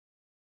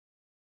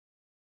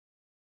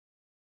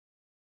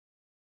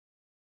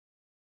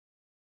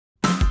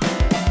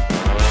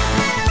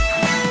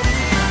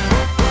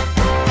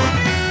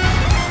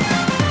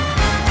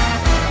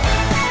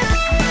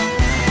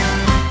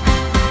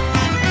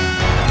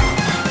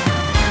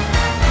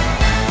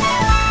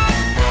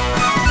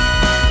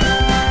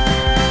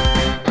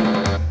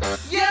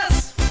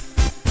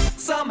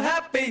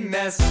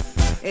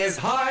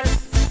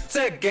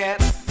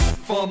get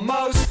for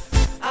most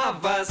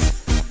of us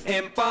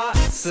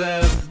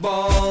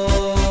impossible.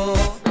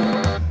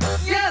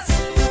 Yes,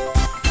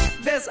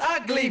 this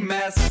ugly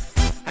mess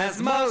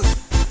as most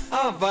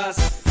of us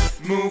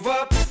move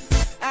up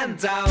and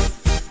down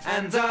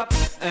and up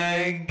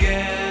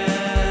again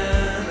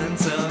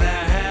until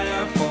their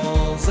hair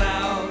falls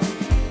out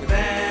with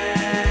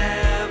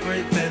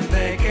everything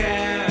they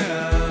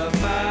care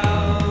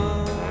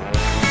about.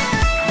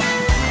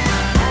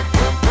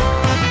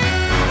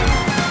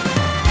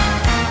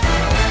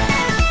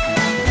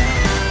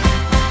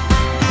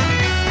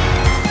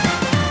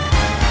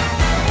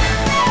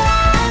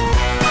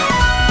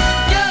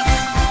 Yes,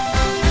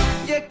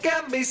 you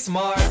can be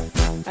smart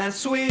and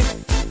sweet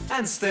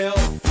and still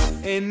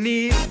in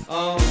need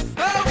of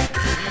help.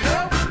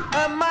 No,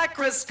 a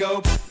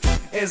microscope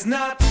is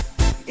not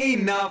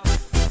enough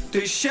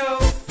to show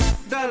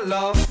the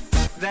love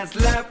that's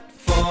left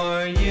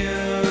for you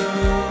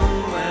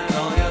and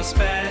all your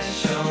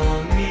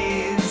special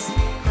needs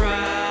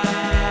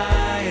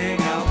crying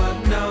out but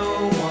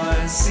no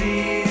one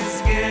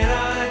sees. Get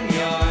on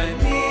your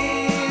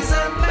knees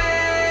and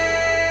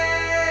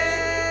beg.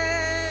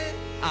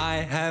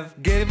 I have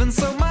given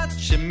so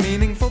much, a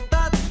meaningful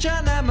touch,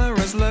 an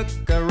amorous look,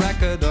 a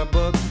record or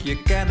book. You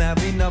can't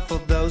have enough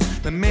of those.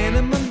 The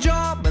minimum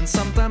job and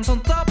sometimes on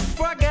top,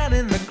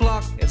 forgetting the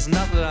clock. It's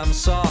not that I'm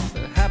soft,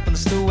 it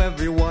happens to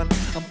everyone.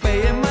 I'm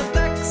paying my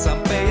tax,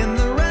 I'm paying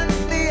the rent,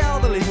 the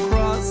elderly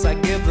cross, I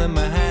give them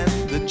a hand,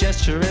 the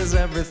gesture is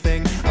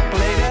everything. I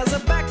played as a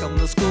back on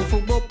the school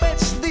football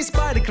pitch,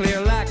 despite a clear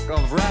lack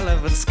of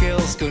relevant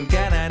skills, couldn't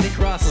get any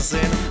crosses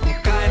in.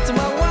 I'm kind to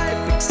my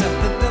wife, except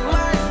that the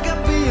life can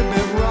be a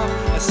bit rough.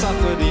 I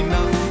suffered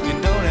enough, you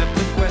don't have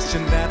to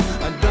question that.